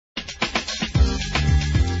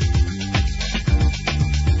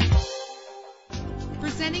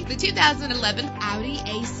the 2011 Audi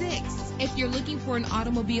A6. If you're looking for an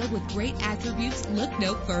automobile with great attributes, look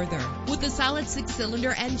no further. With a solid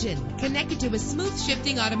 6-cylinder engine connected to a smooth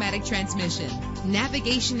shifting automatic transmission,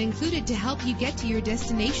 navigation included to help you get to your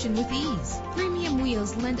destination with ease. Premium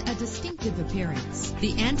wheels lend a distinctive appearance.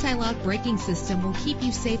 The anti-lock braking system will keep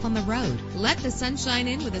you safe on the road. Let the sunshine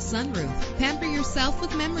in with a sunroof. Pamper yourself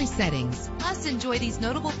with memory settings. Plus, enjoy these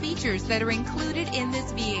notable features that are included in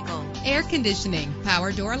this vehicle: air conditioning,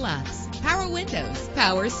 power door locks, power windows,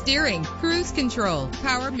 power steering, cruise control,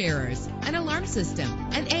 power mirrors, an alarm system,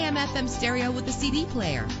 an AM/FM stereo with a CD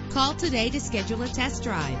player. Call today to schedule a test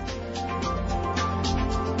drive.